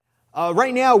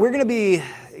Right now, we're going to be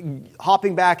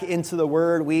hopping back into the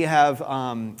Word. We have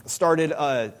started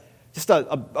just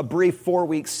a brief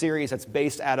 4-week series that's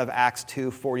based out of Acts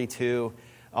 2:42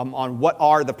 on what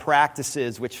are the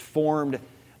practices which formed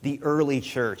the early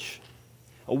church.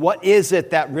 What is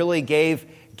it that really gave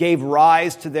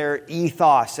rise to their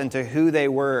ethos and to who they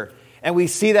were? And we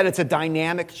see that it's a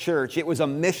dynamic church. It was a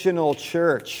missional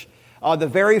church. The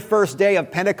very first day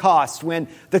of Pentecost, when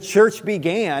the church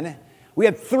began, we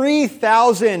had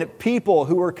 3,000 people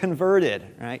who were converted,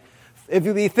 right? If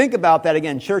you think about that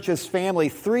again, church as family,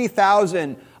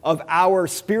 3,000 of our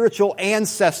spiritual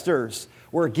ancestors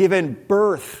were given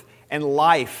birth and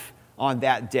life on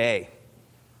that day.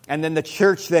 And then the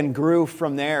church then grew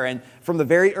from there. And from the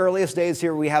very earliest days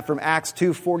here, we have from Acts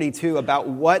 2:42 about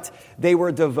what they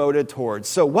were devoted towards.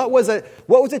 So what was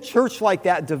a church like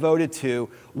that devoted to?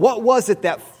 What was it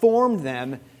that formed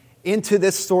them into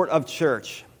this sort of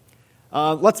church?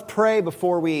 Let's pray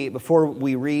before we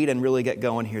read and really get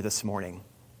going here this morning.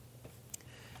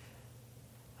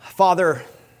 Father,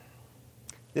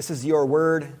 this is your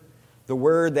word, the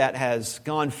word that has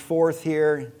gone forth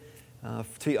here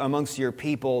amongst your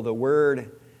people, the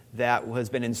word that has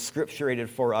been inscripturated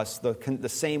for us, the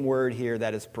same word here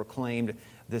that is proclaimed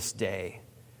this day.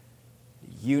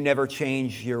 You never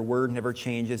change, your word never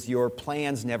changes, your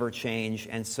plans never change,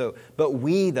 but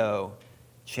we, though,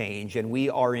 change, and we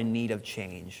are in need of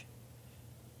change.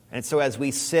 And so as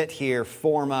we sit here,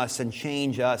 form us and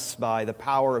change us by the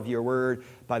power of your word,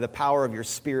 by the power of your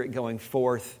Spirit going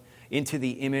forth into the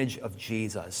image of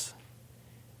Jesus.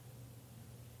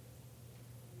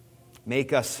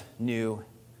 Make us new,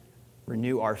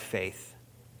 renew our faith,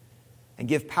 and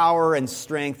give power and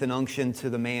strength and unction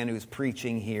to the man who's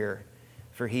preaching here,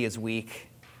 for he is weak.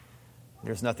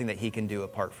 There's nothing that he can do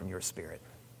apart from your Spirit.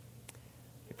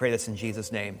 We pray this in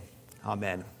Jesus' name.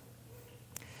 Amen.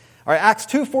 All right, Acts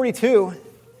 2:42.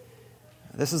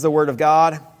 This is the word of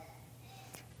God.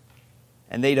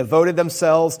 And they devoted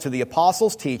themselves to the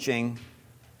apostles' teaching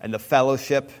and the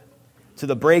fellowship, to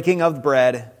the breaking of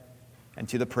bread, and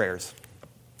to the prayers.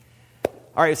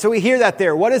 All right, so we hear that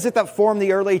there. What is it that formed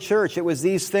the early church? It was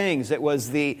these things. It was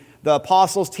the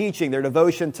apostles' teaching, their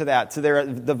devotion to that, to their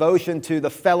devotion to the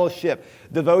fellowship,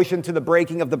 devotion to the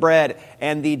breaking of the bread,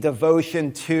 and the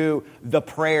devotion to the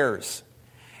prayers.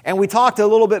 And we talked a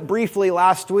little bit briefly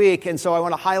last week, and so I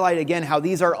want to highlight again how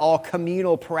these are all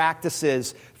communal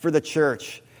practices for the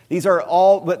church. These are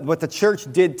all what the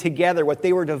church did together, what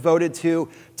they were devoted to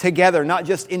together. Not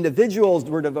just individuals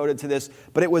were devoted to this,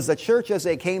 but it was the church as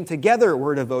they came together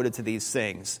were devoted to these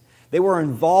things. They were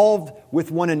involved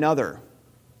with one another.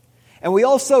 And we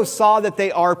also saw that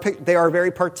they are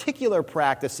very particular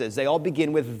practices. They all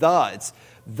begin with the. It's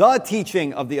the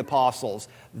teaching of the apostles,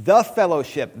 the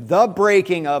fellowship, the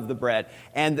breaking of the bread,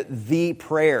 and the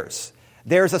prayers.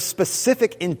 There's a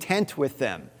specific intent with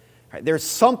them. Right? There's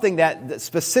something that's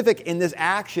specific in this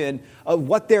action of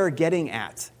what they're getting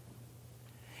at.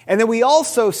 And then we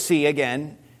also see,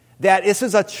 again, that this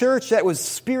is a church that was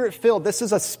Spirit-filled. This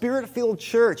is a Spirit-filled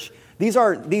church.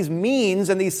 These means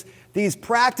and these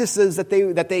practices that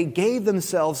they gave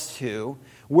themselves to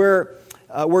were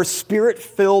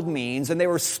Spirit-filled means, and they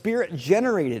were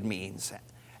Spirit-generated means.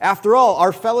 After all,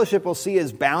 our fellowship, we'll see,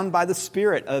 is bound by the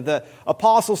Spirit. The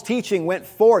apostles' teaching went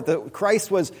forth. Christ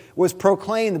was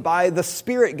proclaimed by the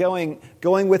Spirit going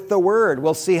with the Word.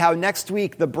 We'll see how next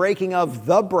week the breaking of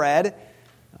the bread,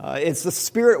 it's the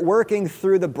Spirit working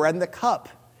through the bread and the cup.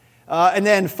 And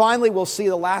then finally, we'll see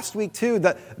the last week too,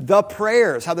 the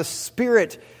prayers, how the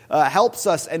Spirit helps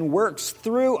us and works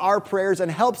through our prayers and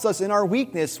helps us in our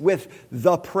weakness with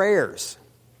the prayers.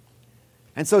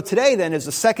 And so today then is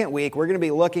the second week. We're going to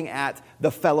be looking at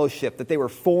the fellowship, that they were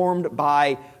formed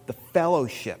by the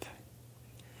fellowship.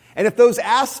 And if those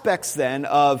aspects then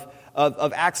of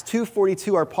Acts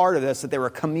 2:42 are part of this, that they were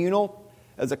communal,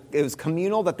 it was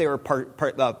communal, that they were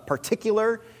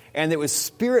particular, and it was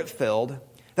Spirit-filled,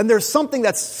 then there's something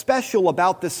that's special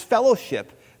about this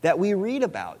fellowship that we read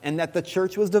about and that the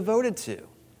church was devoted to.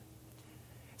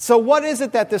 So what is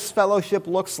it that this fellowship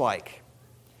looks like?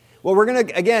 Well, we're going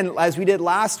to, again, as we did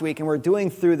last week, and we're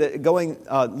doing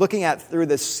looking at through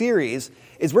this series,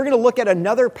 is we're going to look at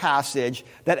another passage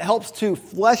that helps to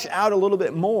flesh out a little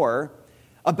bit more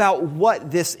about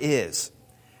what this is.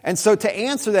 And so to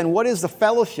answer then, what is the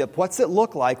fellowship? What's it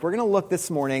look like? We're going to look this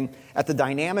morning at the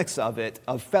dynamics of it,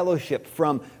 of fellowship,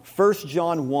 from 1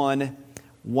 John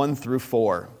 1 through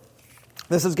 4.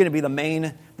 This is going to be the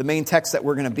main text that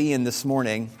we're going to be in this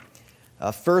morning.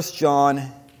 1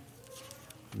 John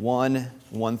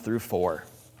 1 through 4.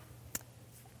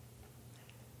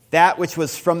 That which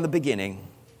was from the beginning,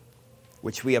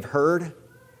 which we have heard,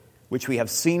 which we have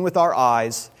seen with our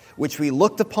eyes, which we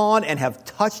looked upon and have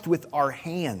touched with our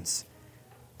hands,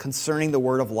 concerning the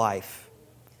word of life.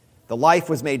 The life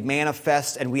was made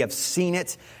manifest, and we have seen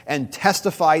it and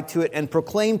testified to it and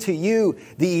proclaimed to you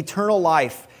the eternal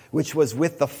life which was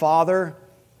with the Father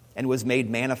and was made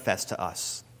manifest to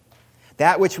us.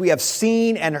 That which we have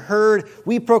seen and heard,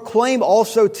 we proclaim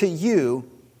also to you,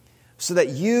 so that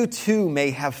you too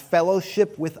may have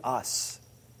fellowship with us.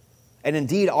 And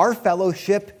indeed, our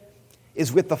fellowship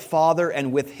is with the Father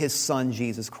and with His Son,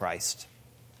 Jesus Christ.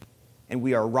 And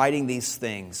we are writing these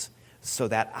things so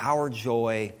that our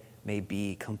joy may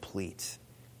be complete.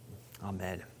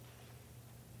 Amen.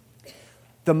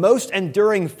 The most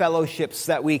enduring fellowships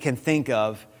that we can think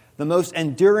of, the most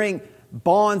enduring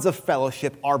bonds of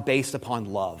fellowship are based upon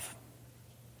love.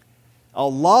 A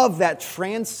love that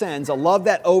transcends, a love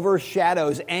that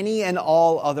overshadows any and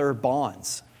all other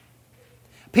bonds.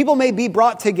 People may be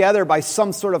brought together by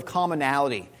some sort of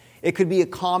commonality. It could be a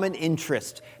common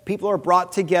interest. People are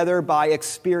brought together by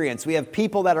experience. We have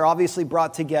people that are obviously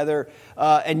brought together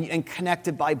and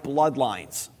connected by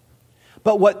bloodlines.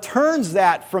 But what turns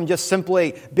that from just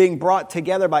simply being brought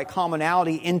together by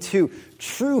commonality into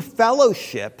true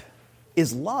fellowship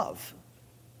is love.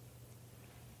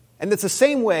 And it's the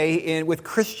same way with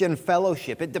Christian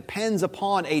fellowship. It depends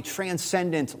upon a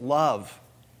transcendent love.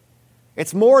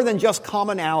 It's more than just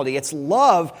commonality. It's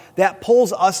love that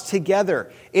pulls us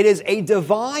together. It is a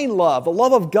divine love, the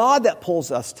love of God that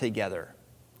pulls us together.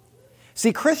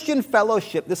 See, Christian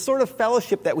fellowship, this sort of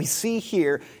fellowship that we see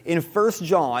here in 1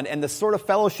 John and the sort of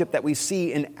fellowship that we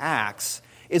see in Acts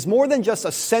is more than just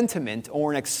a sentiment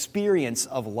or an experience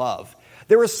of love.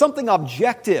 There is something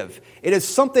objective. It is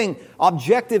something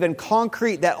objective and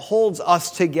concrete that holds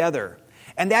us together.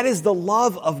 And that is the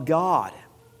love of God.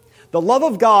 The love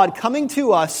of God coming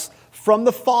to us from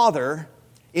the Father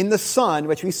in the Son,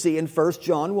 which we see in 1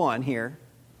 John 1 here,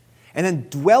 and then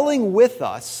dwelling with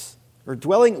us, or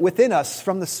dwelling within us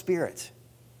from the Spirit.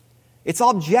 It's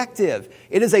objective.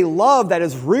 It is a love that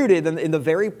is rooted in the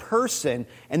very person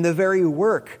and the very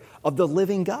work of the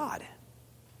living God.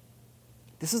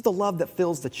 This is the love that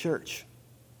fills the church.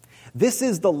 This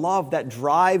is the love that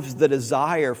drives the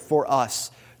desire for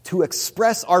us to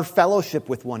express our fellowship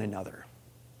with one another.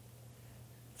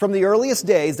 From the earliest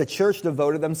days, the church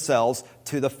devoted themselves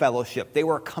to the fellowship. They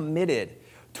were committed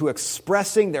to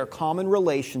expressing their common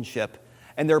relationship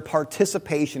and their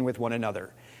participation with one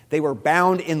another. They were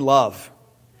bound in love.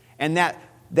 And that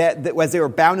as they were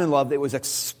bound in love, it was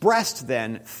expressed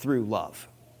then through love.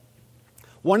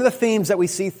 One of the themes that we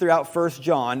see throughout 1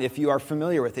 John, if you are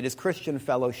familiar with it, is Christian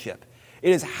fellowship.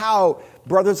 It is how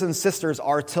brothers and sisters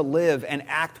are to live and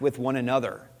act with one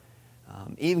another.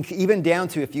 Even down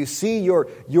to if you see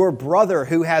your brother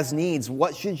who has needs,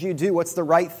 what should you do? What's the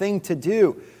right thing to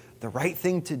do? The right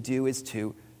thing to do is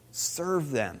to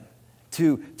serve them,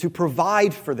 to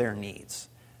provide for their needs.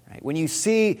 Right? When you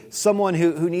see someone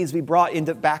who needs to be brought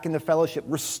back into fellowship,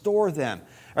 restore them.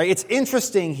 Right? It's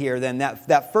interesting here then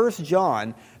that 1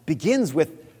 John begins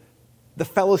with the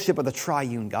fellowship of the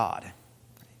triune God.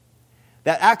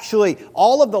 That actually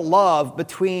all of the love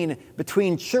between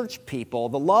church people,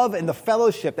 the love and the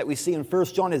fellowship that we see in 1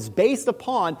 John is based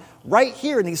upon right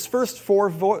here in these first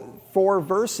four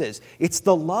verses. It's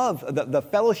the love, the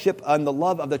fellowship and the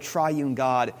love of the triune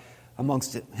God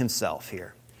amongst himself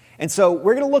here. And so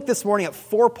we're going to look this morning at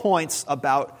 4 points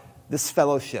about this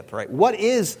fellowship, right? What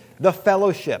is the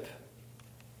fellowship?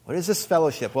 What is this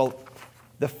fellowship? Well,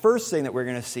 the first thing that we're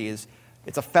going to see is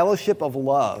it's a fellowship of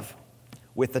love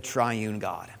with the triune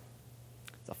God.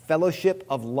 It's a fellowship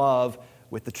of love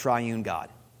with the triune God.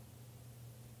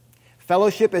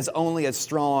 Fellowship is only as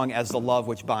strong as the love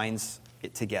which binds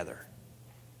it together.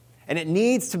 And it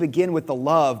needs to begin with the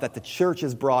love that the church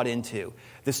is brought into,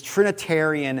 this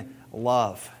Trinitarian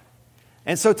love.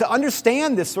 And so to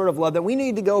understand this sort of love, that we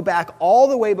need to go back all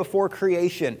the way before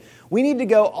creation. We need to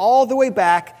go all the way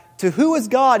back to who is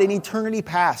God in eternity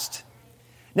past.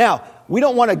 Now, we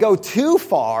don't want to go too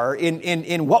far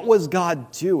in what was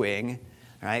God doing,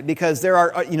 right? Because there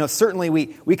are, certainly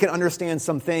we can understand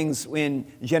some things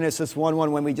in Genesis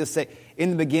 1:1 when we just say, in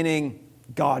the beginning,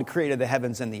 God created the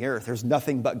heavens and the earth. There's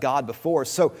nothing but God before.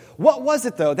 So what was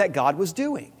it, though, that God was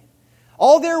doing?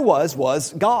 All there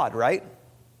was God, right?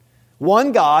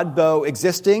 One God, though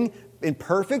existing in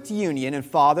perfect union in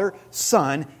Father,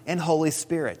 Son, and Holy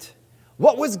Spirit.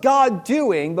 What was God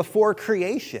doing before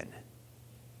creation?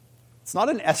 It's not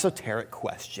an esoteric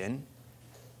question.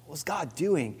 What was God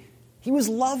doing? He was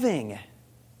loving.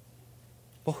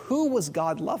 Well, who was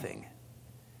God loving?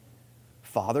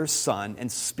 Father, Son,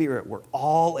 and Spirit were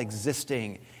all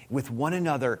existing with one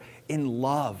another in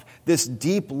love. This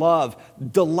deep love,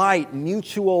 delight,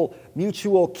 mutual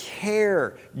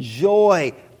care,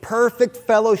 joy, perfect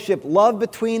fellowship, love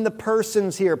between the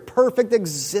persons here, perfect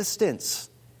existence.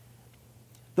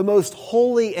 The most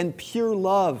holy and pure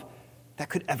love that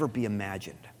could ever be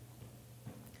imagined.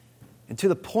 And to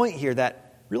the point here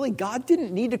that really God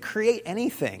didn't need to create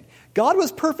anything. God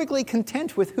was perfectly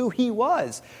content with who he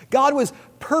was. God was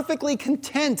perfectly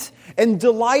content and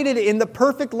delighted in the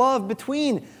perfect love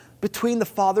between the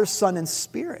Father, Son, and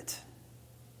Spirit.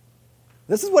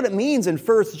 This is what it means in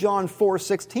 1 John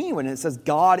 4:16 when it says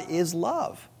God is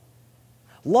love.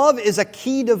 Love is a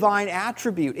key divine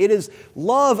attribute. It is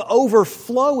love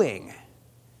overflowing.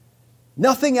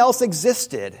 Nothing else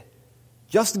existed,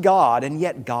 just God, and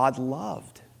yet God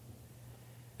loved.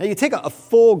 Now you take a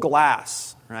full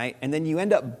glass, right? And then you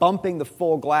end up bumping the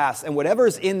full glass, and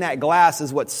whatever's in that glass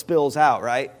is what spills out,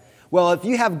 right? Well, if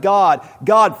you have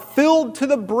God filled to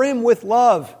the brim with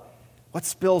love, what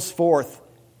spills forth?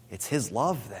 It's his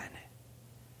love then.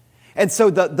 And so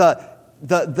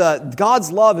the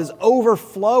God's love is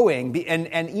overflowing,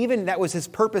 and even that was his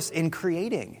purpose in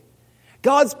creating.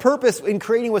 God's purpose in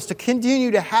creating was to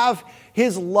continue to have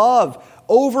his love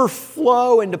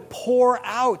overflow and to pour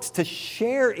out, to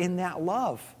share in that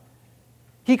love.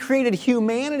 He created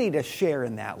humanity to share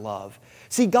in that love.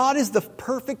 See, God is the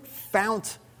perfect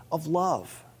fount of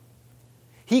love.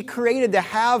 He created to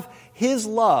have his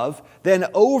love then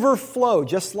overflow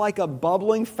just like a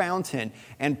bubbling fountain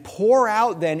and pour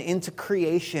out then into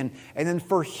creation, and then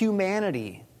for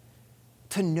humanity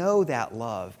to know that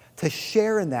love, to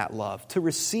share in that love, to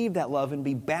receive that love and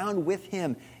be bound with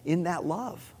him in that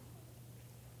love.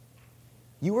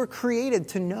 You were created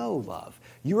to know love.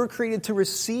 You were created to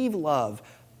receive love,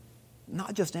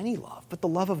 not just any love, but the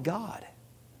love of God.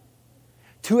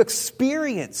 To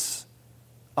experience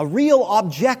a real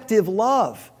objective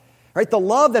love, right? The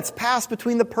love that's passed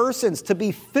between the persons, to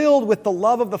be filled with the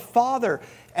love of the Father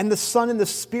and the Son and the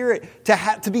Spirit,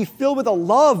 to be filled with a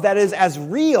love that is as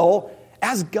real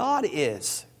as God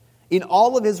is in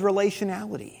all of his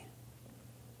relationality.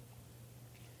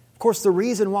 Of course, the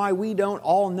reason why we don't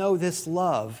all know this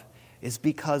love is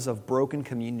because of broken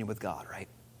communion with God, right?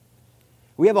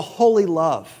 We have a holy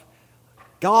love.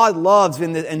 God loves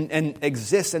and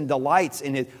exists and delights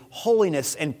in his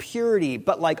holiness and purity,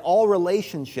 but like all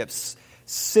relationships,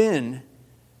 sin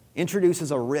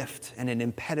introduces a rift and an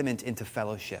impediment into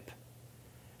fellowship.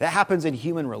 That happens in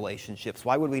human relationships.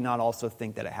 Why would we not also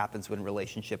think that it happens in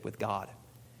relationship with God?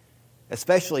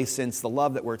 Especially since the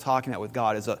love that we're talking about with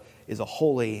God is a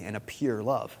holy and a pure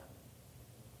love.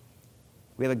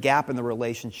 We have a gap in the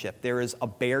relationship. There is a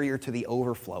barrier to the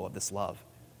overflow of this love.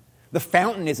 The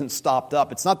fountain isn't stopped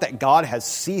up. It's not that God has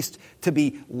ceased to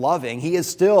be loving. He is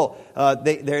still,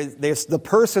 the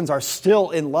persons are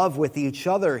still in love with each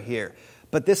other here.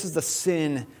 But this is the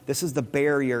sin, this is the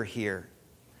barrier here,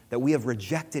 that we have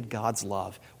rejected God's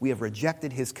love. We have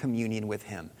rejected his communion with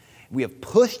him. We have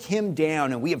pushed him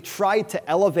down, and we have tried to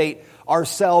elevate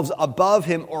ourselves above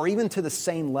him or even to the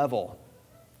same level.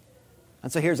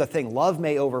 And so here's the thing. Love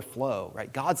may overflow,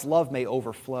 right? God's love may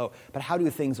overflow. But how do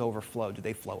things overflow? Do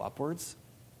they flow upwards?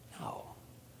 No.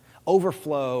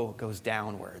 Overflow goes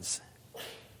downwards.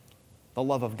 The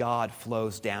love of God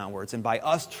flows downwards. And by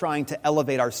us trying to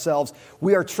elevate ourselves,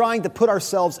 we are trying to put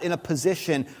ourselves in a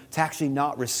position to actually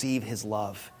not receive his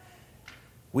love.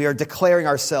 We are declaring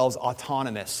ourselves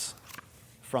autonomous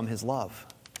from his love.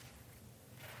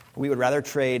 We would rather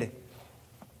trade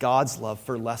God's love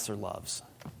for lesser loves.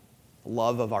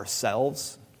 Love of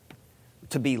ourselves,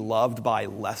 to be loved by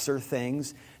lesser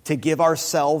things, to give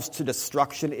ourselves to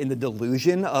destruction in the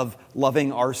delusion of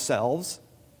loving ourselves,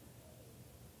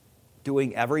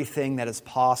 doing everything that is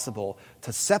possible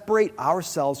to separate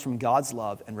ourselves from God's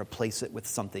love and replace it with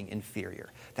something inferior.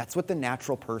 That's what the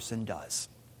natural person does.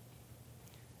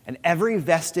 And every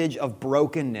vestige of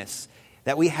brokenness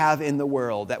that we have in the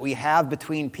world, that we have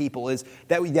between people, is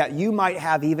that you might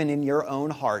have even in your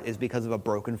own heart, is because of a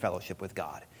broken fellowship with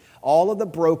God. All of the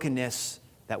brokenness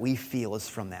that we feel is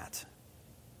from that.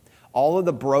 All of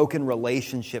the broken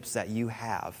relationships that you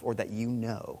have or that you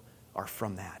know are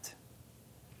from that.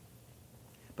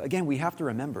 But again, we have to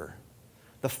remember,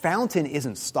 the fountain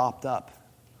isn't stopped up.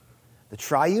 The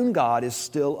triune God is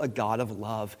still a God of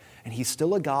love, and he's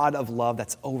still a God of love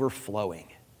that's overflowing.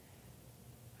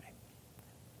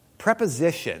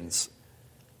 Prepositions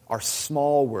are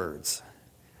small words,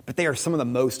 but they are some of the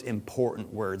most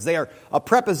important words. They are a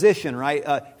preposition, right?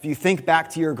 If you think back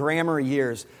to your grammar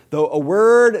years, though, a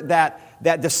word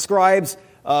that describes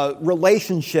a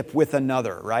relationship with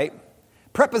another, right?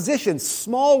 Prepositions,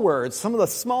 small words, some of the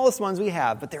smallest ones we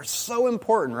have, but they're so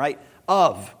important, right?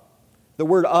 Of. The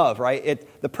word of, right?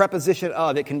 The preposition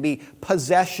of, it can be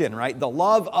possession, right? The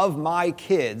love of my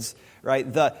kids,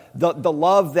 right? The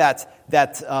love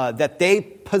that they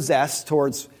possess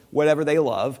towards whatever they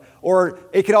love. Or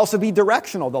it could also be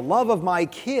directional. The love of my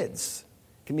kids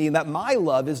can mean that my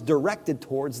love is directed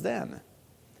towards them.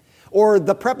 Or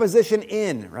the preposition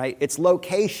in, right? It's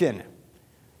location,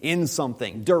 in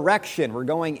something. Direction,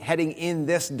 we're heading in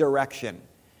this direction.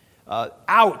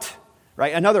 Out,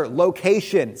 right? Another,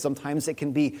 location. Sometimes it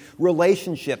can be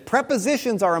relationship.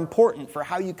 Prepositions are important for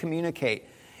how you communicate.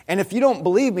 And if you don't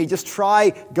believe me, just try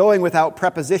going without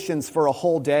prepositions for a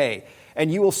whole day,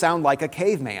 and you will sound like a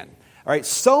caveman. All right,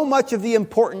 so much of the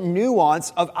important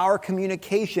nuance of our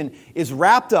communication is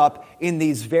wrapped up in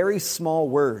these very small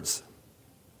words.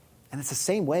 And it's the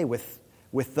same way with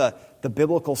the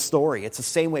biblical story. It's the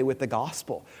same way with the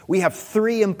gospel. We have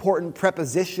 3 important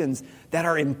prepositions that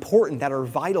are important, that are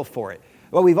vital for it.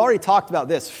 Well, we've already talked about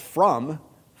this. From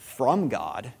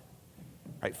God.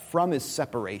 Right? From is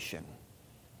separation.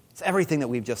 It's everything that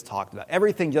we've just talked about.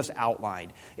 Everything just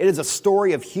outlined. It is a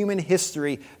story of human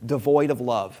history devoid of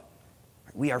love.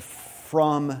 We are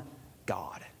from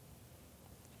God.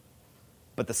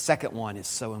 But the second one is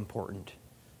so important.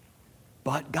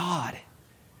 But God.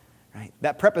 Right?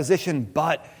 That preposition,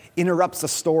 but, interrupts the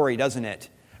story, doesn't it?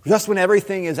 Just when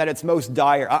everything is at its most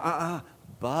dire.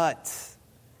 But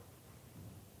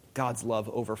God's love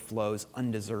overflows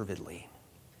undeservedly.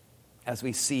 As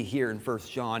we see here in 1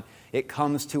 John, it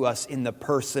comes to us in the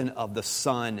person of the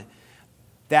Son.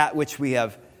 That which we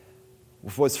have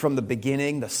was from the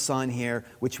beginning, the Son here,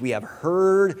 which we have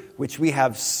heard, which we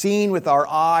have seen with our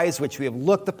eyes, which we have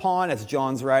looked upon, as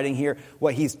John's writing here,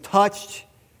 what he's touched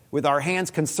with our hands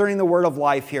concerning the word of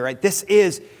life here. Right? This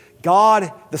is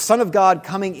God, the Son of God,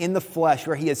 coming in the flesh,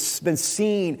 where he has been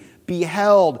seen,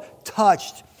 beheld,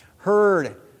 touched,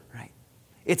 heard. Right?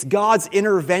 It's God's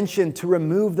intervention to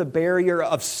remove the barrier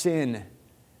of sin.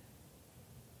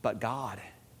 But God.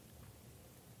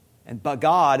 But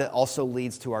God also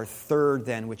leads to our third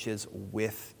then, which is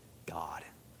with God.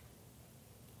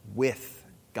 With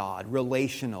God.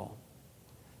 Relational.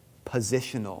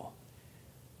 Positional.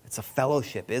 It's a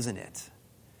fellowship, isn't it?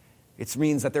 It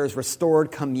means that there's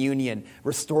restored communion,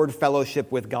 restored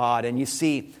fellowship with God. And you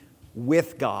see,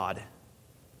 with God,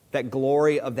 that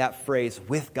glory of that phrase,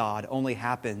 with God, only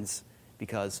happens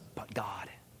because, but God.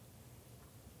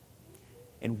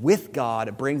 And with God,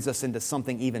 it brings us into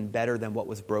something even better than what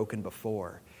was broken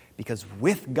before. Because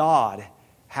with God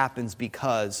happens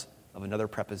because of another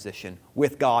preposition.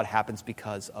 With God happens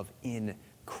because of in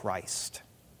Christ.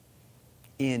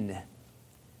 In.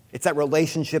 It's that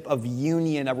relationship of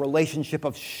union, a relationship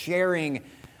of sharing.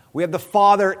 We have the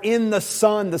Father in the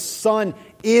Son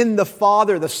in the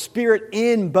Father, the Spirit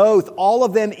in both, all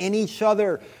of them in each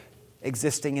other,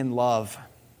 existing in love.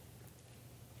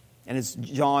 And as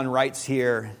John writes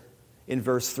here in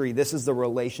verse 3, this is the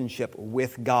relationship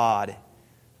with God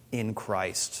in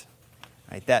Christ.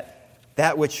 Right?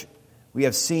 That which we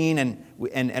have seen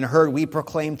and heard, we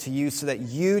proclaim to you, so that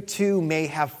you too may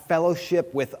have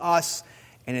fellowship with us.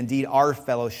 And indeed, our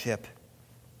fellowship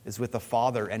is with the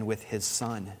Father and with His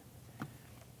Son.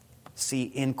 See,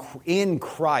 in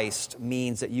Christ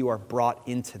means that you are brought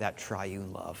into that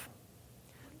triune love.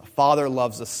 The Father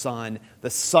loves the Son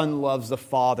loves the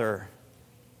Father,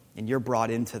 and you're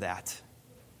brought into that.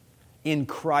 In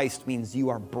Christ means you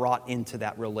are brought into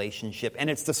that relationship. And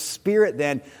it's the Spirit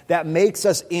then that makes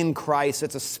us in Christ.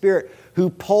 It's a Spirit who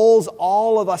pulls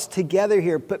all of us together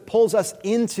here, but pulls us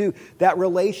into that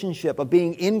relationship of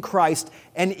being in Christ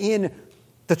and in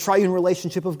the triune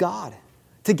relationship of God.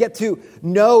 To get to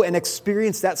know and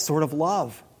experience that sort of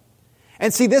love.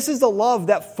 And see, this is the love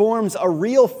that forms a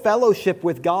real fellowship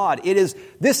with God.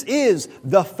 This is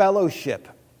the fellowship.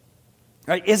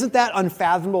 Right? Isn't that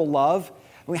unfathomable love?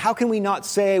 I mean, how can we not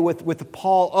say with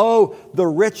Paul, oh, the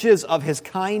riches of his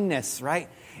kindness, right?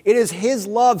 It is his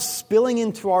love spilling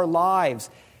into our lives,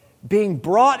 being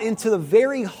brought into the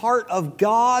very heart of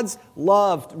God's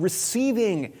love,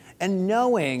 receiving and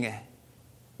knowing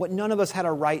what none of us had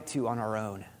a right to on our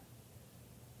own.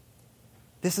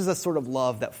 This is a sort of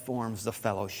love that forms the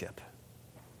fellowship.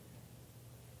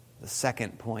 The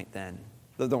second point then,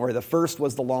 don't worry, the first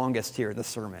was the longest here in the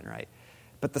sermon, right?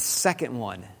 But the second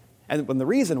one, and the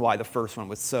reason why the first one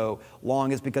was so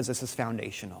long is because this is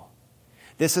foundational.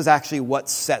 This is actually what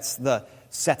sets the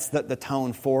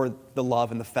tone for the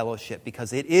love and the fellowship,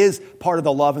 because it is part of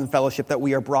the love and fellowship that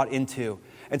we are brought into.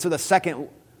 And so the second,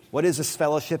 what is this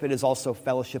fellowship? It is also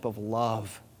fellowship of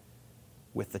love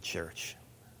with the church.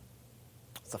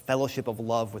 It's a fellowship of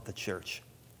love with the church.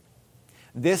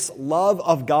 This love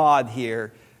of God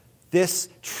here, this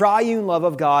triune love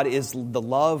of God, is the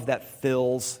love that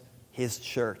fills his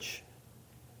church.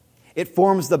 It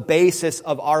forms the basis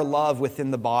of our love within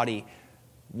the body.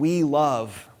 We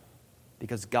love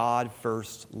because God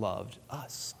first loved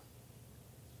us.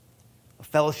 A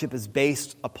fellowship is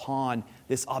based upon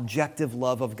this objective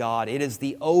love of God. It is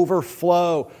the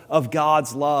overflow of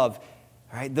God's love.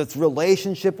 Right? This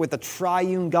relationship with the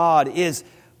triune God is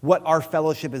what our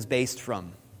fellowship is based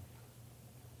from.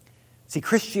 See,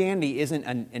 Christianity isn't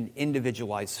an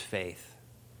individualized faith.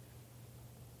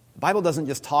 The Bible doesn't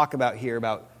just talk about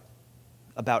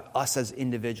us as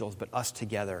individuals, but us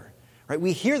together. Right?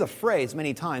 We hear the phrase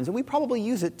many times, and we probably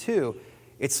use it too.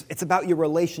 It's about your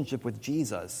relationship with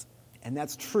Jesus. And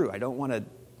that's true. I don't want to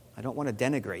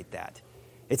denigrate that.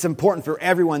 It's important for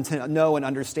everyone to know and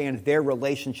understand their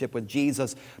relationship with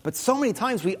Jesus. But so many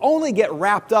times we only get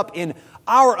wrapped up in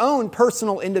our own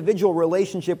personal individual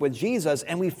relationship with Jesus,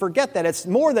 and we forget that it's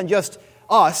more than just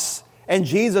us and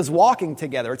Jesus walking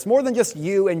together. It's more than just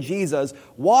you and Jesus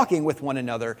walking with one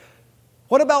another.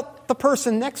 What about the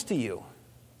person next to you?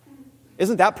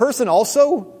 Isn't that person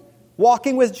also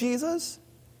walking with Jesus?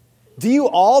 Do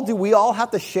we all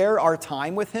have to share our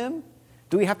time with him?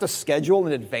 Do we have to schedule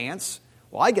in advance?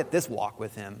 Well, I get this walk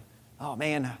with him. Oh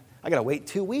man, I got to wait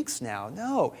 2 weeks now.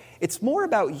 No, it's more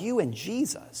about you and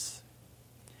Jesus.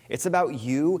 It's about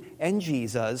you and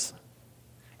Jesus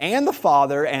and the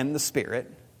Father and the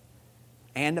Spirit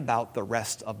and about the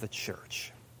rest of the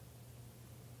church.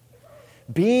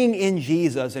 Being in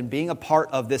Jesus and being a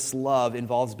part of this love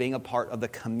involves being a part of the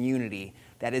community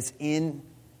that is in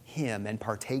him and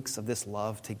partakes of this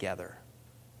love together.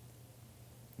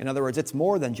 In other words, it's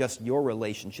more than just your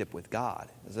relationship with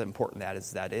God, as important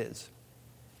as that is.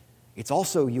 It's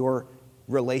also your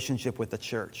relationship with the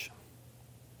church.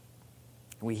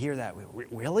 We hear that,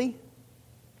 really?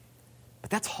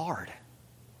 But that's hard.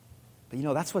 But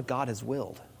that's what God has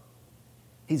willed.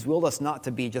 He's willed us not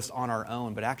to be just on our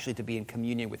own, but actually to be in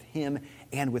communion with him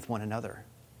and with one another.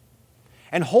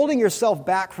 And holding yourself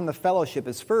back from the fellowship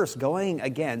is first going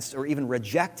against or even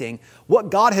rejecting what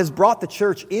God has brought the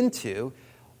church into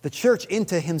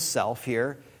himself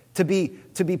here, to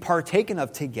be partaken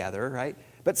of together, right?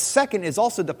 But second is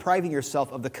also depriving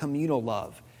yourself of the communal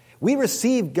love. We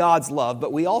receive God's love,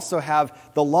 but we also have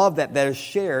the love that is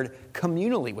shared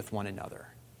communally with one another.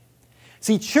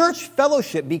 See, church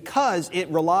fellowship, because it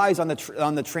relies on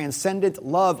the transcendent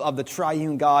love of the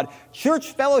triune God,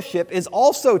 church fellowship is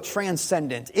also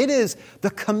transcendent. It is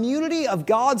the community of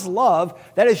God's love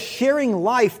that is sharing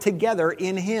life together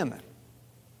in him.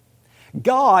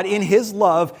 God, in his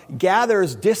love,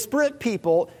 gathers disparate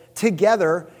people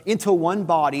together into one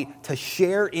body to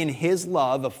share in his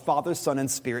love of Father, Son, and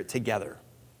Spirit together.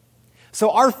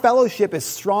 So our fellowship is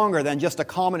stronger than just a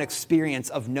common experience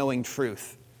of knowing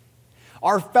truth.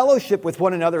 Our fellowship with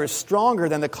one another is stronger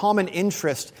than the common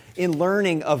interest in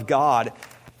learning of God.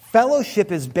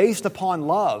 Fellowship is based upon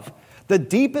love, the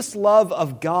deepest love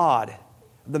of God,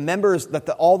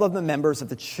 all of the members of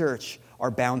the church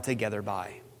are bound together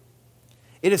by.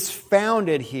 It is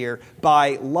founded here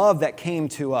by love that came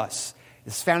to us.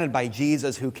 It's founded by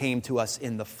Jesus who came to us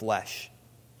in the flesh.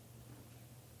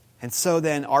 And so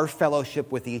then our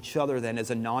fellowship with each other then is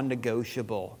a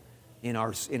non-negotiable in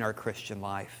our Christian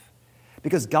life.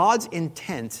 Because God's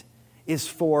intent is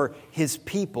for his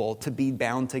people to be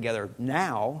bound together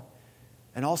now,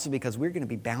 and also because we're going to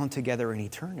be bound together in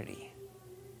eternity.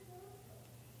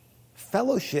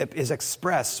 Fellowship is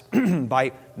expressed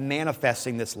by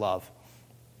manifesting this love,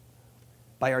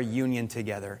 by our union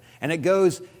together. And it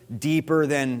goes deeper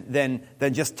than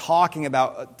just talking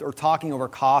about or talking over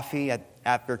coffee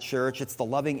after church. It's the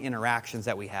loving interactions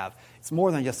that we have. It's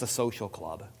more than just a social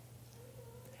club.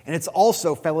 And it's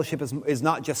also, fellowship is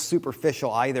not just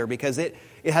superficial either, because it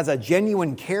has a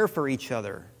genuine care for each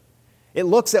other. It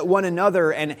looks at one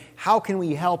another and how can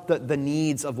we help the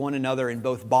needs of one another in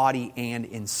both body and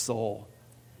in soul.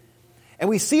 And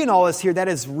we see in all this here that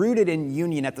is rooted in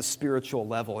union at the spiritual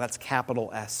level. That's capital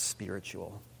S,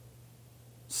 spiritual.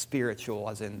 Spiritual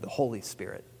as in the Holy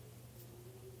Spirit.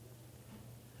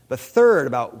 But third,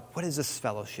 about what is this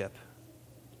fellowship?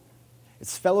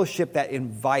 It's fellowship that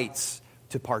invites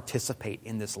to participate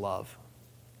in this love.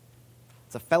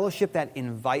 It's a fellowship that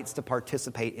invites to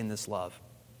participate in this love.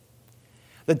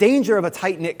 The danger of a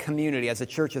tight-knit community, as a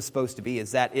church is supposed to be,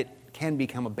 is that it can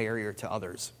become a barrier to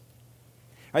others.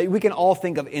 Right? We can all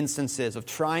think of instances of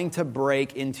trying to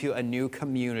break into a new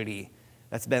community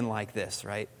that's been like this,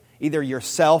 right? Either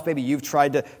yourself, maybe you've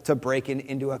tried to break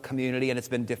into a community and it's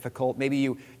been difficult. Maybe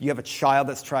you have a child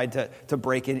that's tried to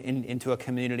break into a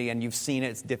community and you've seen it,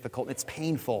 it's difficult, it's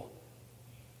painful.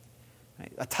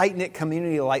 Right? A tight-knit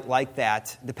community like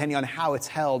that, depending on how it's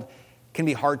held, can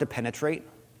be hard to penetrate.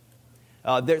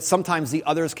 Sometimes the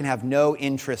others can have no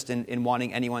interest in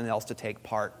wanting anyone else to take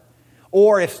part.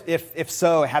 Or if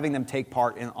so, having them take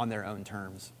part on their own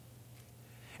terms.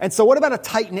 And so what about a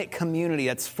tight-knit community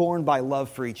that's formed by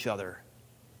love for each other?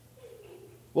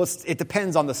 Well, it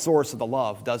depends on the source of the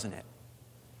love, doesn't it?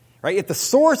 Right? If the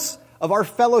source of our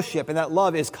fellowship and that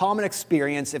love is common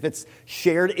experience, if it's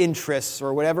shared interests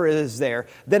or whatever it is there,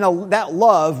 then that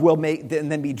love will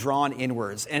then be drawn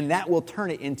inwards. And that will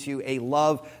turn it into a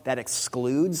love that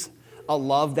excludes, a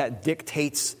love that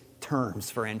dictates terms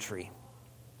for entry.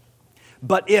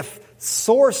 But if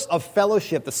source of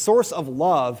fellowship, the source of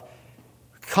love,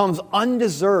 comes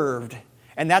undeserved,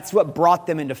 and that's what brought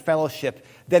them into fellowship,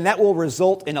 then that will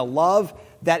result in a love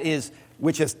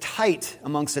which is tight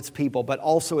amongst its people, but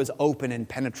also is open and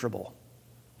penetrable.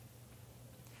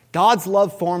 God's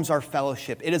love forms our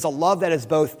fellowship. It is a love that is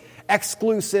both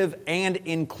exclusive and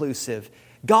inclusive.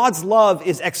 God's love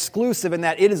is exclusive in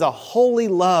that it is a holy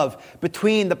love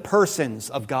between the persons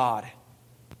of God.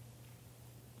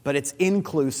 But it's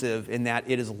inclusive in that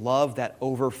it is love that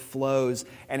overflows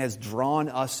and has drawn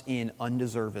us in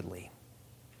undeservedly.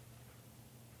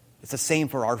 It's the same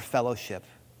for our fellowship.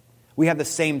 We have the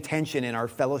same tension in our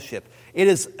fellowship. It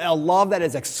is a love that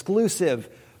is exclusive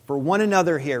for one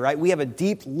another here, right? We have a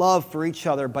deep love for each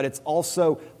other, but it's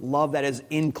also love that is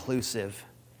inclusive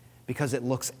because it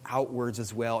looks outwards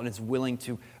as well and is willing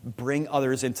to bring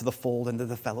others into the fold, into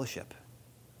the fellowship.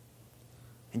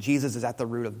 And Jesus is at the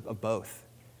root of both.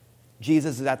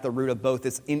 Jesus is at the root of both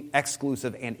this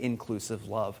exclusive and inclusive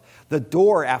love. The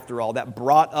door, after all, that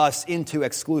brought us into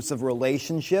exclusive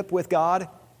relationship with God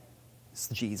is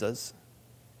Jesus.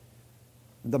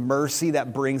 The mercy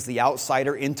that brings the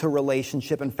outsider into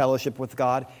relationship and fellowship with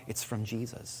God, it's from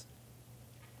Jesus.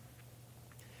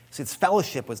 See, its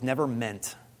fellowship was never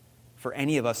meant for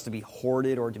any of us to be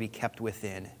hoarded or to be kept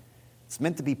within. It's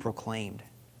meant to be proclaimed.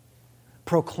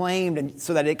 Proclaimed and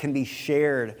so that it can be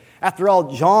shared. After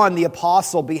all, John the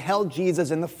apostle beheld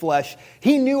Jesus in the flesh.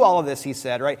 He knew all of this, he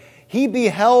said, right? He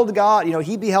beheld God,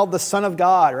 he beheld the Son of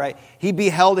God, right? He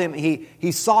beheld him,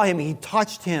 he saw him, he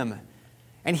touched him.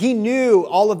 And he knew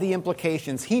all of the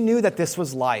implications. He knew that this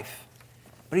was life.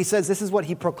 But he says this is what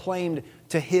he proclaimed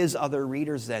to his other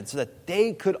readers then, so that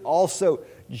they could also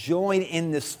join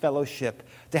in this fellowship,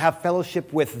 to have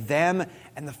fellowship with them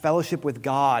and the fellowship with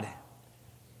God.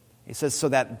 He says, so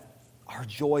that our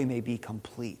joy may be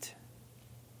complete.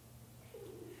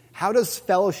 How does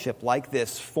fellowship like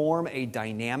this form a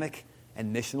dynamic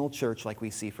and missional church like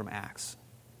we see from Acts?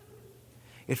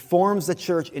 It forms the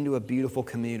church into a beautiful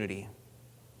community.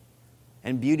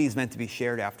 And beauty is meant to be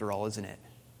shared after all, isn't it?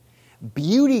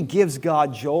 Beauty gives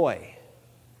God joy.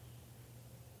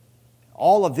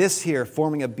 All of this here,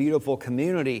 forming a beautiful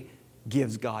community,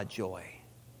 gives God joy.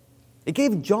 It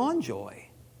gave John joy.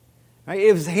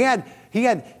 Right? He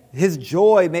had his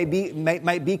joy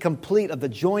might be complete of the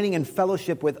joining and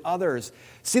fellowship with others.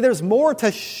 See, there's more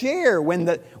to share when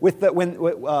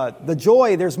the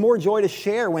joy. There's more joy to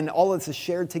share when all of this is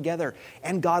shared together,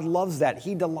 and God loves that.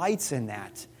 He delights in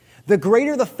that. The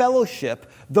greater the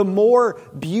fellowship, the more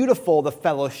beautiful the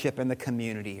fellowship in the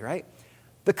community. Right?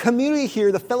 The community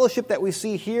here, the fellowship that we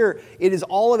see here, it is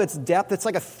all of its depth. It's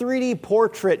like a 3D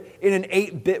portrait in an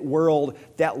 8-bit world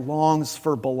that longs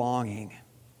for belonging.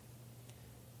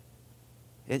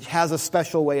 It has a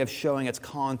special way of showing its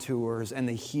contours and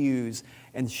the hues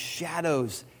and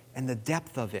shadows and the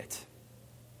depth of it.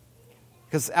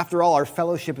 Because after all, our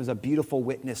fellowship is a beautiful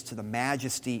witness to the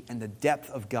majesty and the depth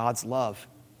of God's love.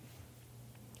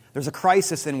 There's a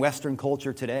crisis in Western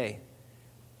culture today.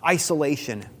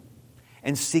 Isolation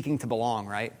and seeking to belong,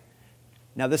 right?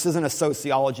 Now, this isn't a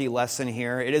sociology lesson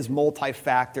here. It is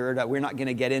multifactored. We're not going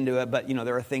to get into it, but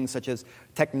there are things such as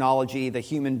technology, the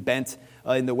human bent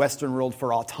in the Western world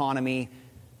for autonomy.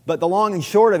 But the long and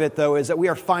short of it, though, is that we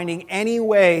are finding any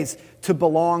ways to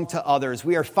belong to others.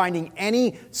 We are finding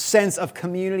any sense of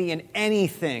community in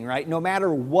anything, right? No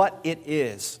matter what it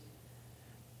is.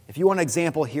 If you want an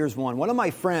example, here's one. One of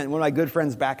my good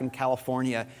friends back in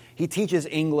California, he teaches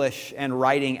English and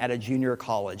writing at a junior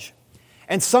college.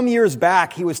 And some years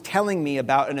back, he was telling me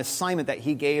about an assignment that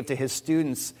he gave to his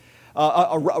students,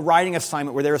 a writing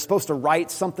assignment where they were supposed to write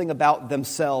something about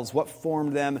themselves, what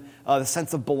formed them, the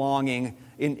sense of belonging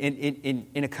in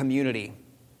a community.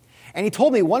 And he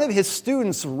told me one of his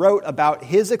students wrote about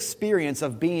his experience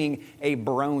of being a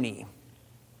brony.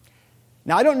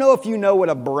 Now, I don't know if you know what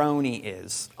a brony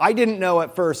is. I didn't know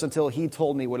at first until he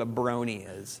told me what a brony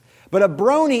is. But a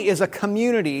brony is a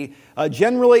community,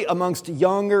 generally amongst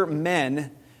younger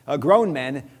men, grown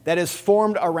men, that is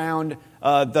formed around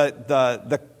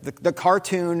the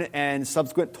cartoon and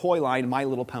subsequent toy line My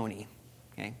Little Pony.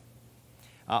 Okay?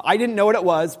 I didn't know what it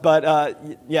was, but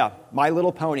My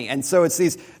Little Pony. And so it's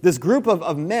this group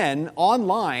of men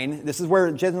online, this is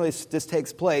where generally this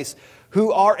takes place,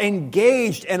 who are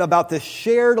engaged in about this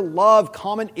shared love,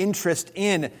 common interest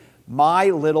in My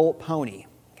Little Pony.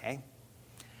 Okay?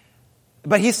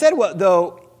 But he said,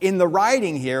 in the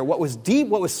writing here, what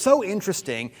was so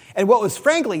interesting, and what was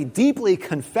frankly deeply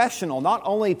confessional, not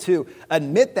only to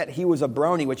admit that he was a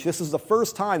brony, which this is the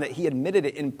first time that he admitted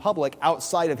it in public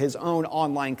outside of his own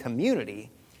online community,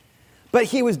 but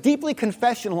he was deeply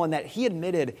confessional in that he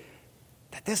admitted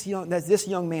that this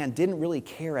young man didn't really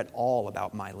care at all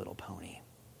about My Little Pony.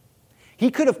 He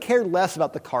could have cared less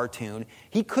about the cartoon.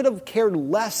 He could have cared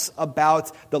less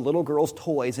about the little girl's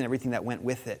toys and everything that went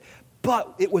with it.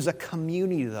 But it was a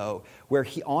community, though, where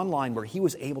he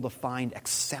was able to find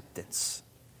acceptance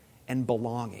and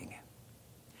belonging.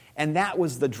 And that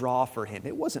was the draw for him.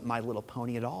 It wasn't My Little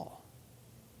Pony at all.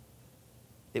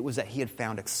 It was that he had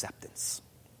found acceptance.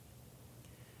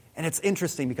 And it's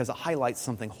interesting because it highlights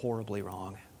something horribly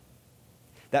wrong.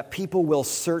 That people will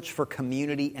search for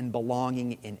community and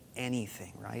belonging in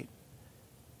anything, right?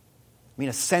 I mean,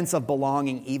 a sense of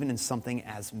belonging even in something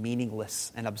as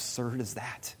meaningless and absurd as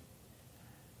that.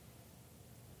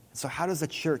 So how does the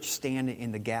church stand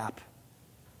in the gap?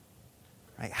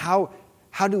 Right? How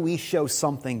do we show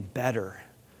something better?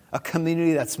 A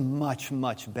community that's much,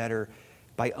 much better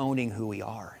by owning who we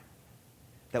are.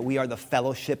 That we are the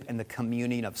fellowship and the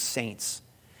communion of saints.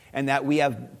 And that we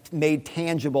have made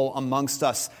tangible amongst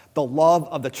us the love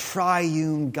of the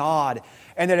triune God.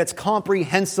 And that it's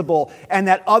comprehensible. And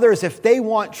that others, if they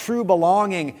want true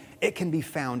belonging, it can be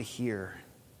found here.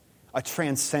 A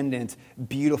transcendent,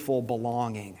 beautiful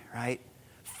belonging, right?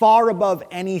 Far above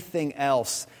anything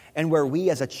else. And where we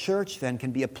as a church then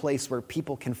can be a place where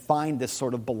people can find this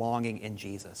sort of belonging in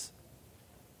Jesus.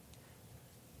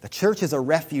 The church is a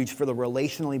refuge for the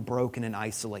relationally broken and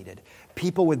isolated.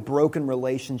 People with broken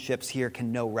relationships here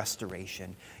can know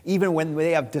restoration, even when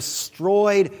they have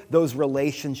destroyed those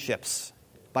relationships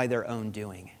by their own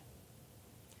doing.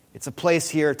 It's a place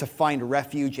here to find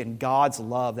refuge in God's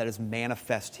love that is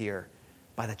manifest here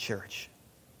by the church.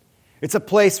 It's a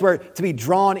place where to be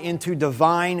drawn into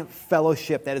divine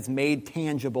fellowship that is made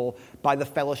tangible by the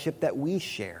fellowship that we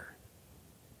share.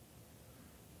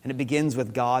 And it begins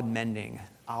with God mending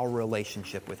our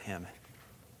relationship with Him.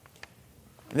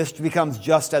 And this becomes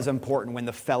just as important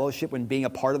when being a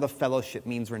part of the fellowship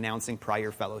means renouncing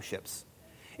prior fellowships.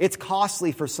 It's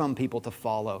costly for some people to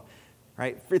follow.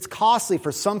 Right? It's costly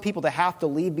for some people to have to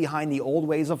leave behind the old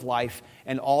ways of life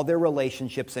and all their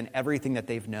relationships and everything that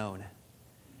they've known.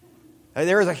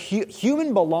 There is a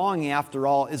human belonging, after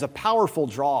all, is a powerful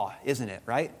draw, isn't it?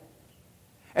 Right?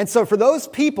 And so for those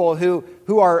people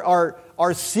who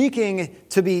are seeking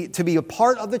to be a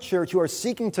part of the church, who are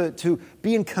seeking to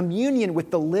be in communion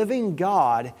with the living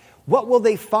God, what will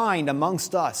they find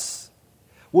amongst us?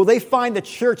 Will they find the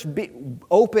church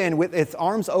open, with its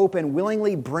arms open,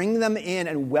 willingly bring them in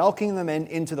and welcome them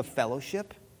into the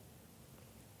fellowship?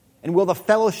 And will the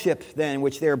fellowship then,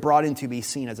 which they are brought into, be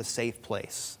seen as a safe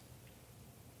place?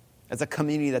 As a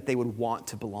community that they would want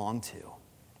to belong to?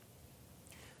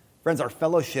 Friends, our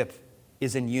fellowship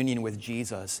is in union with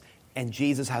Jesus, and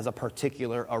Jesus has a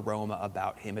particular aroma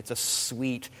about Him. It's a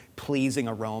sweet, pleasing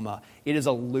aroma. It is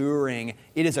alluring.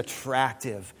 It is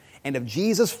attractive. And if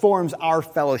Jesus forms our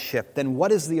fellowship, then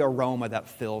what is the aroma that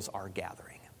fills our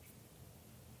gathering?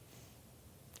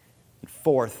 And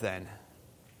fourth, then,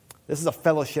 this is a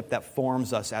fellowship that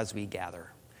forms us as we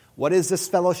gather. What is this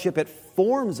fellowship? It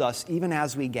forms us even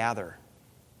as we gather.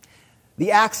 The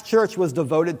Acts church was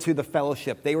devoted to the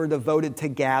fellowship. They were devoted to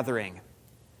gathering.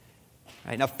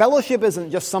 Right? Now, fellowship isn't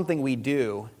just something we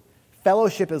do.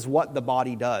 Fellowship is what the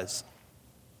body does.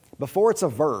 Before it's a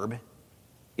verb,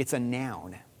 it's a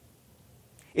noun.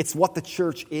 It's what the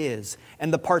church is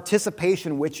and the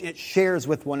participation which it shares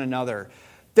with one another.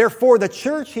 Therefore, the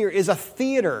church here is a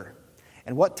theater.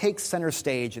 And what takes center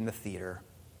stage in the theater?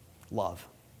 Love.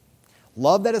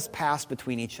 Love that is passed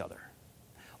between each other.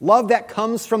 Love that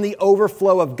comes from the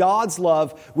overflow of God's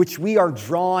love, which we are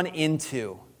drawn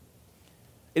into.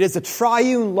 It is the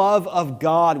triune love of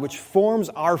God which forms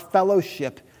our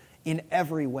fellowship in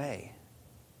every way.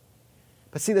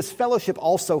 But see, this fellowship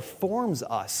also forms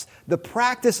us. The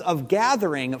practice of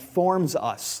gathering forms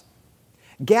us.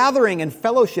 Gathering and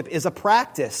fellowship is a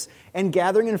practice, and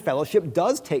gathering and fellowship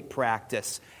does take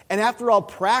practice. And after all,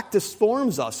 practice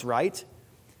forms us, right?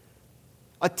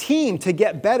 A team, to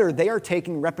get better, they are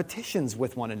taking repetitions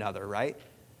with one another, right?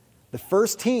 The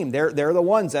first team, they're the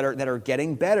ones that are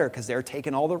getting better because they're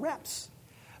taking all the reps.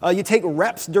 You take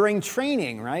reps during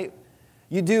training, right?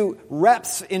 You do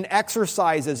reps in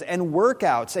exercises and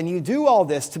workouts, and you do all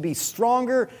this to be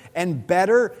stronger and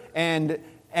better, and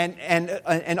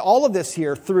all of this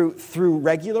here through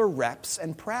regular reps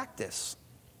and practice.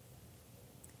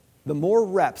 The more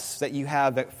reps that you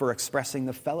have for expressing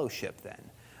the fellowship, then,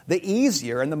 the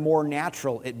easier and the more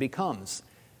natural it becomes.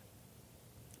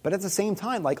 But at the same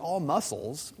time, like all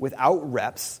muscles, without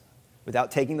reps, without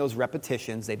taking those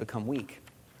repetitions, they become weak,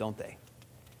 don't they?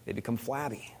 They become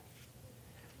flabby.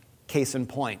 Case in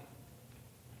point,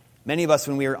 many of us,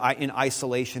 when we were in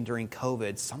isolation during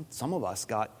COVID, some of us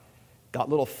got a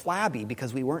little flabby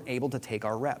because we weren't able to take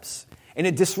our reps. And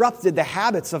it disrupted the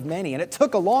habits of many. And it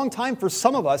took a long time for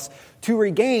some of us to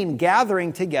regain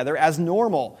gathering together as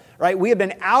normal, right? We had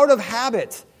been out of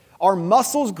habit. Our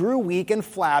muscles grew weak and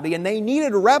flabby, and they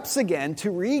needed reps again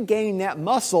to regain that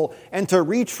muscle and to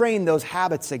retrain those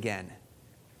habits again.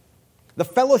 The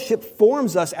fellowship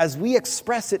forms us as we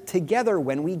express it together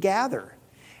when we gather.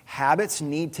 Habits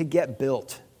need to get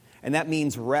built, and that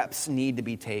means reps need to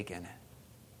be taken.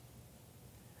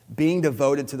 Being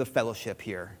devoted to the fellowship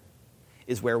here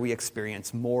is where we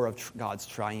experience more of God's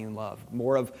triune love,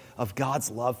 more of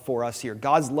God's love for us here.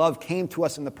 God's love came to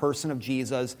us in the person of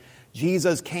Jesus.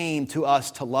 Jesus came to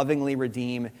us to lovingly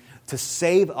redeem, to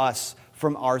save us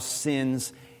from our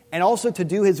sins, and also to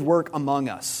do his work among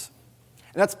us.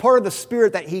 And that's part of the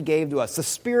Spirit that he gave to us, the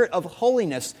Spirit of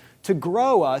holiness, to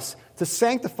grow us, to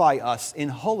sanctify us in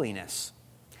holiness.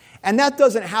 And that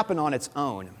doesn't happen on its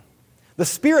own. The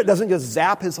Spirit doesn't just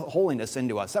zap his holiness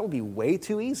into us. That would be way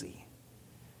too easy.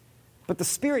 But the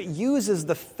Spirit uses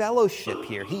the fellowship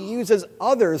here. He uses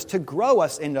others to grow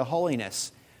us into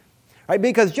holiness. Right?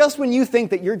 Because just when you think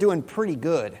that you're doing pretty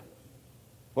good,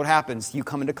 what happens? You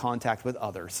come into contact with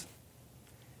others.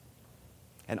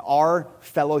 And our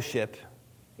fellowship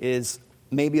is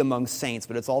maybe among saints,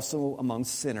 but it's also among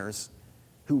sinners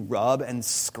who rub and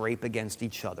scrape against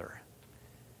each other.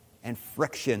 And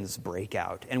frictions break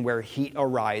out, and where heat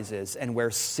arises, and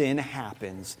where sin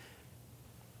happens.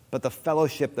 But the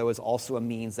fellowship, though, is also a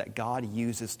means that God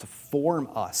uses to form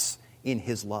us in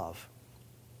his love.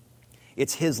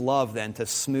 It's his love, then, to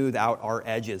smooth out our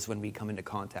edges when we come into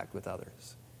contact with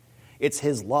others. It's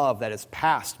his love that is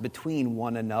passed between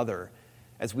one another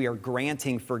as we are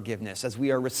granting forgiveness, as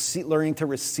we are learning to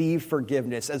receive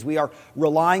forgiveness, as we are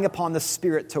relying upon the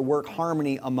Spirit to work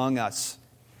harmony among us.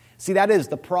 See, that is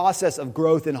the process of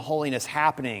growth in holiness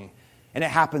happening, and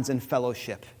it happens in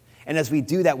fellowship. And as we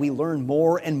do that, we learn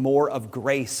more and more of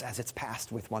grace as it's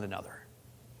passed with one another.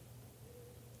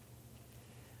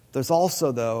 There's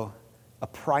also, though, a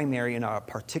primary and a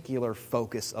particular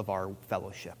focus of our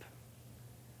fellowship.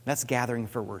 That's gathering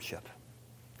for worship.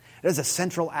 It is a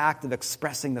central act of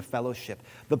expressing the fellowship.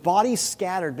 The body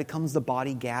scattered becomes the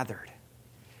body gathered.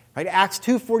 Right? Acts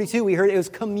 2:42, we heard it was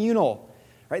communal.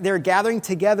 Right? They were gathering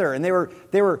together, and they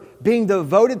were being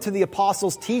devoted to the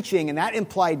apostles' teaching, and that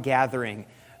implied gathering.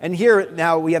 And here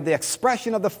now we have the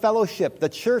expression of the fellowship, the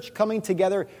church coming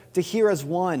together to hear as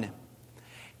one.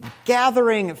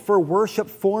 Gathering for worship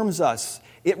forms us.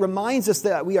 It reminds us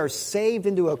that we are saved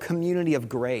into a community of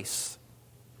grace.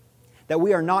 That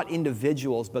we are not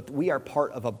individuals, but we are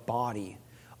part of a body,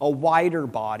 a wider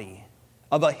body,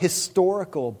 of a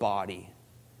historical body.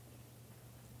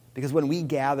 Because when we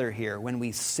gather here, when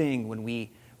we sing,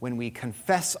 when we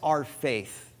confess our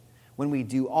faith, when we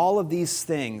do all of these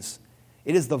things,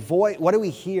 it is the voice. What do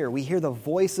we hear? We hear the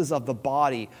voices of the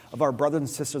body of our brothers and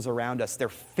sisters around us. They're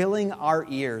filling our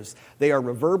ears. They are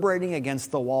reverberating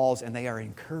against the walls, and they are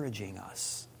encouraging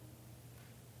us.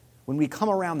 When we come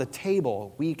around the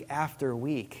table week after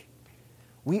week,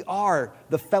 we are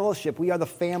the fellowship. We are the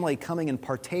family coming and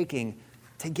partaking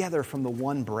together from the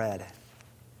one bread.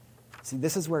 See,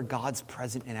 this is where God's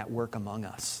present and at work among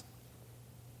us.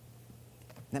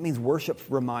 That means worship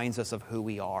reminds us of who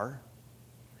we are,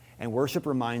 and worship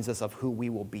reminds us of who we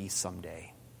will be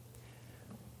someday.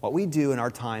 What we do in our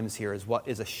times here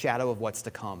is a shadow of what's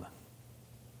to come.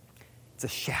 It's a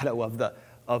shadow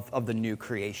of the new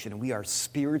creation. We are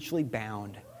spiritually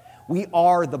bound. We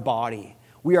are the body.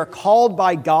 We are called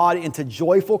by God into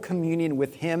joyful communion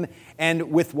with Him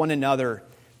and with one another.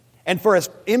 And for as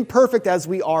imperfect as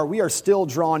we are still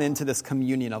drawn into this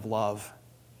communion of love.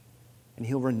 And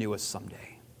He'll renew us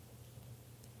someday.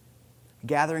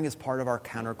 Gathering is part of our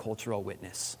countercultural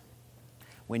witness.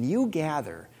 When you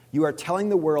gather, you are telling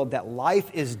the world that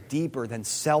life is deeper than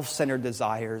self-centered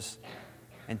desires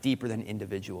and deeper than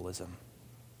individualism.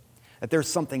 That there's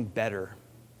something better.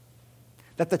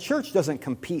 That the church doesn't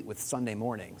compete with Sunday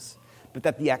mornings, but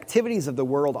that the activities of the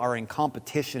world are in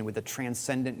competition with the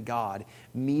transcendent God,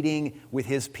 meeting with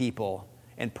his people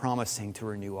and promising to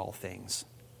renew all things.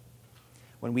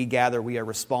 When we gather, we are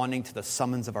responding to the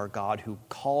summons of our God who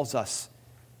calls us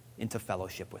into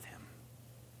fellowship with him.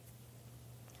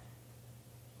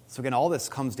 So again, all this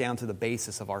comes down to the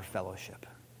basis of our fellowship.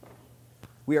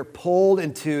 We are pulled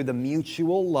into the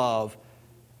mutual love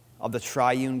of the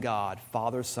triune God,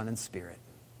 Father, Son, and Spirit.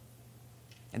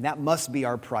 And that must be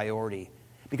our priority.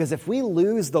 Because if we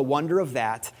lose the wonder of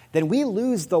that, then we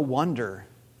lose the wonder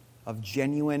of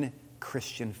genuine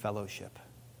Christian fellowship.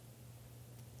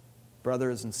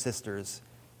 Brothers and sisters,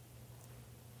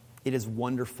 it is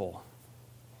wonderful.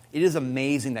 It is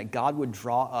amazing that God would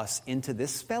draw us into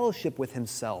this fellowship with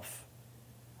himself,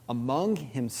 among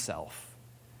himself,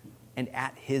 and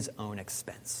at his own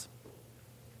expense.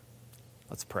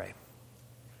 Let's pray.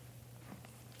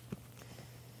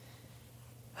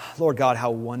 Lord God,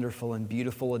 how wonderful and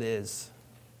beautiful it is,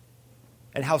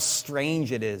 and how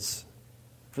strange it is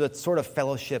for the sort of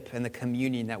fellowship and the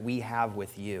communion that we have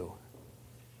with you,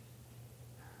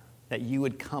 that you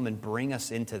would come and bring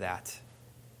us into that.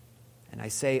 And I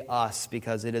say us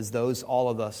because it is all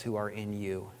of us who are in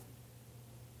you.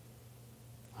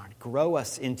 Lord, grow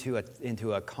us into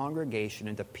a congregation,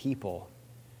 into people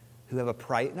who have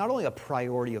not only a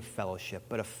priority of fellowship,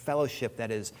 but a fellowship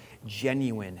that is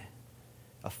genuine,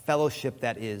 a fellowship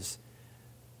that is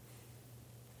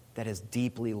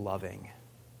deeply loving,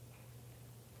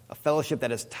 a fellowship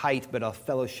that is tight, but a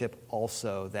fellowship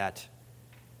also that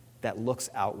looks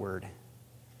outward,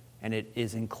 and it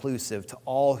is inclusive to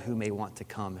all who may want to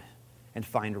come and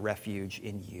find refuge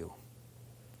in you.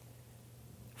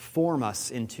 Form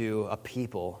us into a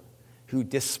people who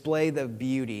display the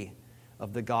beauty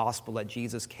of the gospel that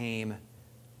Jesus came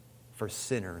for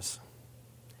sinners,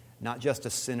 not just a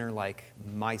sinner like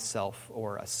myself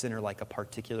or a sinner like a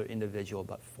particular individual,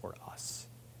 but for us.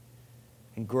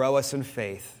 And grow us in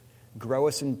faith, grow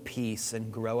us in peace,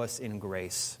 and grow us in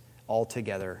grace all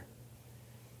together.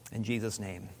 In Jesus'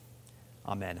 name,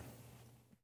 amen.